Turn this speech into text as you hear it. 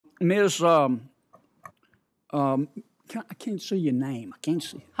Ms. I can't see your name. I can't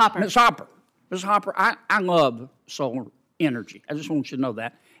see. Hopper. Ms. Hopper. Ms. Hopper, I love solar energy. I just want you to know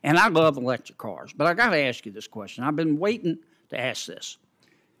that. And I love electric cars. But I got to ask you this question. I've been waiting to ask this.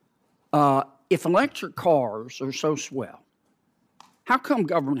 If electric cars are so swell, how come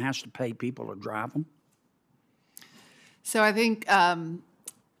government has to pay people to drive them? So I think,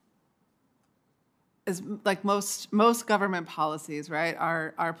 as like most government policies, right,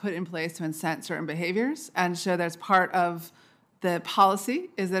 are put in place to incent certain behaviors, and so that's part of the policy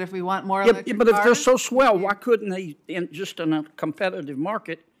is that if we want more electric but if cars, they're so swell, why couldn't they, just in a competitive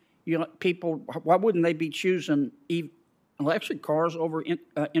market, people, why wouldn't they be choosing electric cars over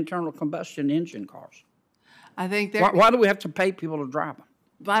internal combustion engine cars? I think why do we have to pay people to drive them?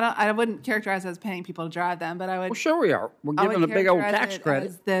 But I wouldn't characterize it as paying people to drive them, but I would. Well, sure we are. We're giving a big old tax credit.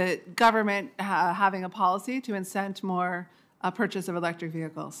 As the government having a policy to incent more purchase of electric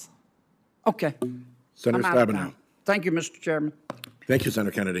vehicles. Okay. Senator Stabenow. Thank you, Mr. Chairman. Thank you,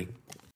 Senator Kennedy.